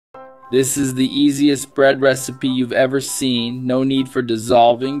This is the easiest bread recipe you've ever seen. No need for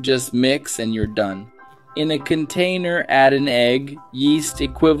dissolving, just mix and you're done. In a container, add an egg, yeast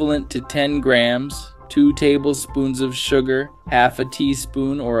equivalent to 10 grams, 2 tablespoons of sugar, half a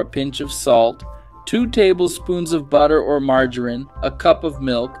teaspoon or a pinch of salt, 2 tablespoons of butter or margarine, a cup of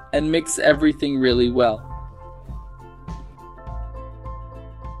milk, and mix everything really well.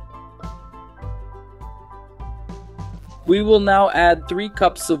 We will now add 3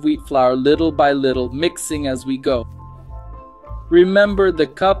 cups of wheat flour little by little, mixing as we go. Remember, the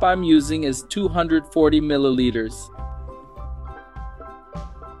cup I'm using is 240 milliliters.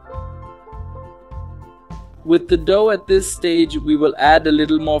 With the dough at this stage, we will add a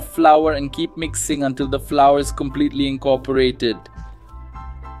little more flour and keep mixing until the flour is completely incorporated.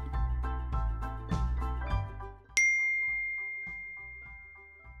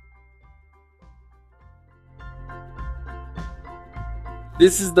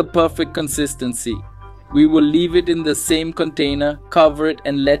 This is the perfect consistency. We will leave it in the same container, cover it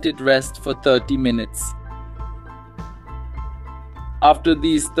and let it rest for 30 minutes. After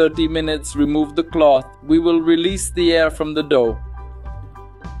these 30 minutes, remove the cloth. We will release the air from the dough.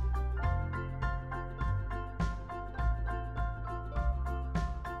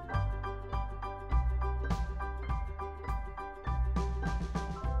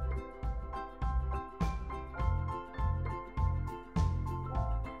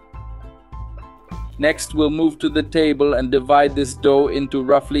 Next, we'll move to the table and divide this dough into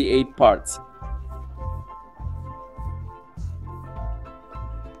roughly 8 parts.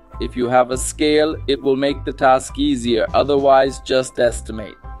 If you have a scale, it will make the task easier, otherwise just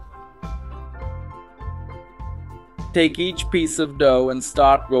estimate. Take each piece of dough and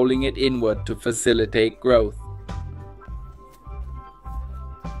start rolling it inward to facilitate growth.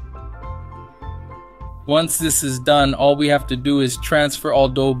 Once this is done, all we have to do is transfer all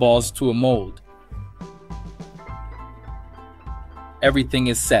dough balls to a mold. Everything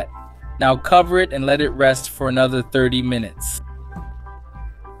is set. Now cover it and let it rest for another 30 minutes.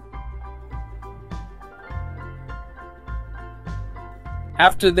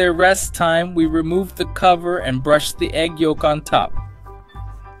 After their rest time, we remove the cover and brush the egg yolk on top.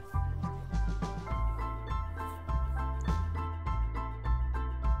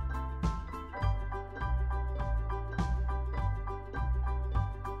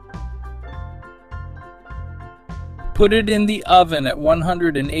 Put it in the oven at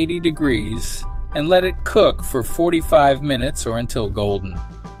 180 degrees and let it cook for 45 minutes or until golden.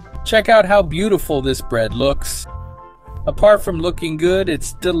 Check out how beautiful this bread looks. Apart from looking good,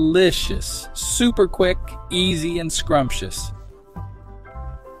 it's delicious, super quick, easy, and scrumptious.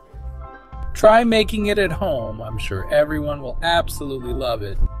 Try making it at home. I'm sure everyone will absolutely love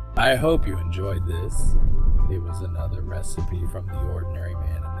it. I hope you enjoyed this. It was another recipe from the ordinary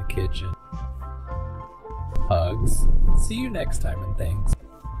man in the kitchen. Hugs. See you next time and thanks.